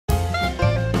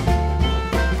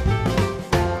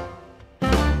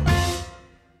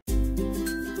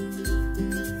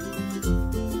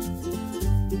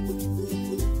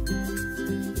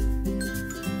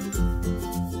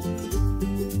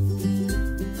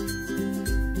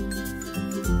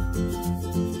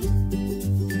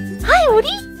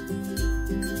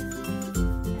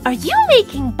Are you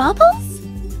making bubbles?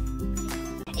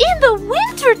 In the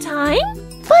winter time?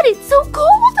 But it's so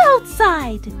cold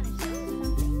outside.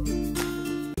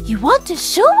 You want to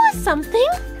show us something?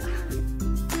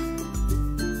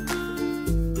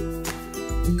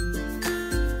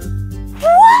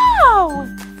 Wow!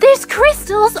 There's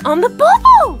crystals on the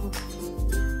bubble!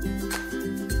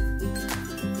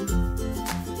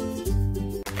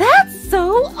 That's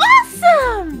so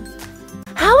awesome!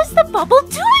 How is the bubble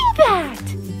doing that?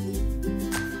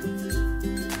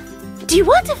 Do you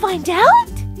want to find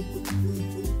out?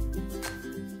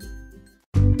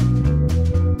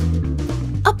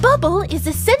 A bubble is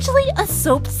essentially a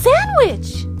soap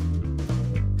sandwich.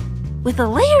 With a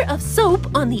layer of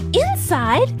soap on the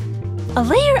inside, a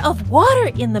layer of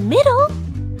water in the middle,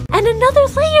 and another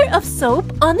layer of soap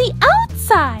on the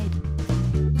outside.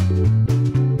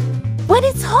 When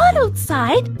it's hot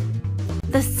outside,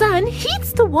 the sun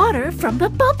heats the water from the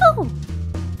bubble.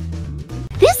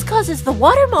 This causes the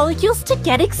water molecules to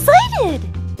get excited.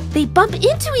 They bump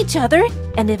into each other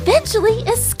and eventually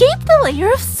escape the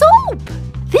layer of soap.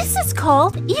 This is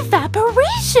called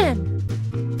evaporation.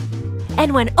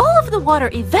 And when all of the water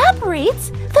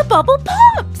evaporates, the bubble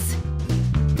pops.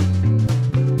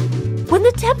 When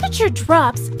the temperature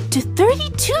drops to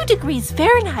 32 degrees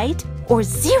Fahrenheit or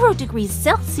 0 degrees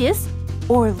Celsius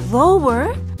or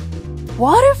lower,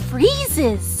 water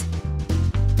freezes.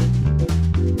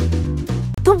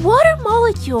 The water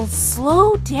molecules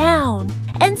slow down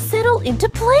and settle into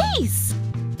place.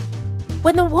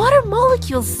 When the water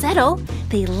molecules settle,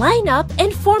 they line up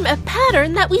and form a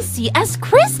pattern that we see as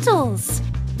crystals.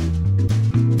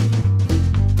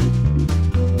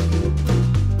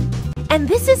 And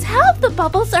this is how the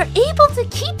bubbles are able to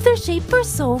keep their shape for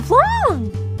so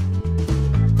long.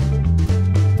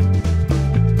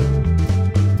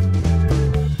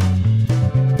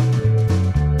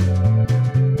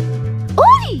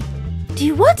 Odie, do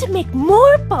you want to make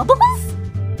more bubbles?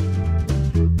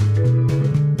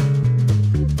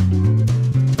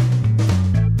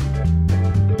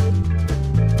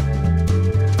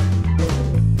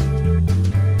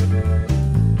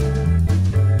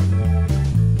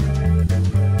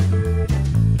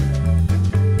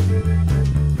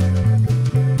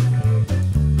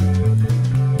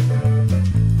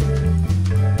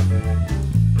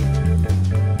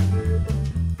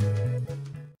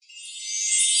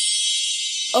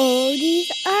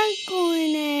 ODIE'S Art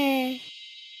Corner.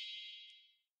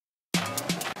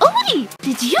 Odie,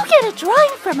 did you get a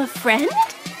drawing from a friend?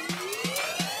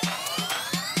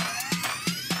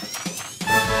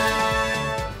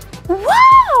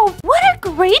 Wow, what a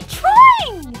great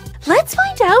drawing! Let's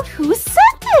find out who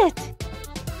sent it.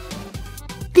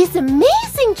 This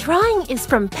amazing drawing is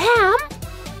from Pam.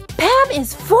 Pam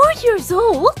is 4 years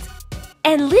old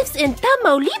and lives in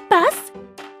Tamaulipas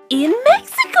in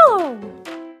Mexico.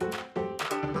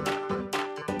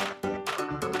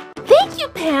 Thank you,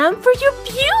 Pam, for your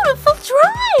beautiful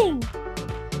drawing!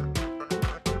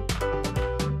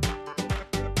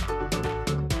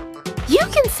 You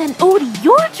can send Odie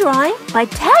your drawing by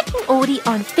tagging Odie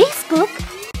on Facebook,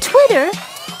 Twitter,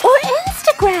 or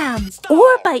Instagram,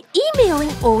 or by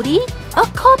emailing Odie a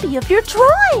copy of your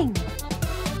drawing.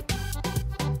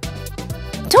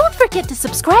 Don't forget to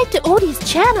subscribe to Odie's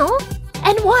channel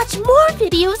and watch more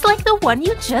videos like the one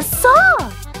you just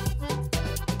saw.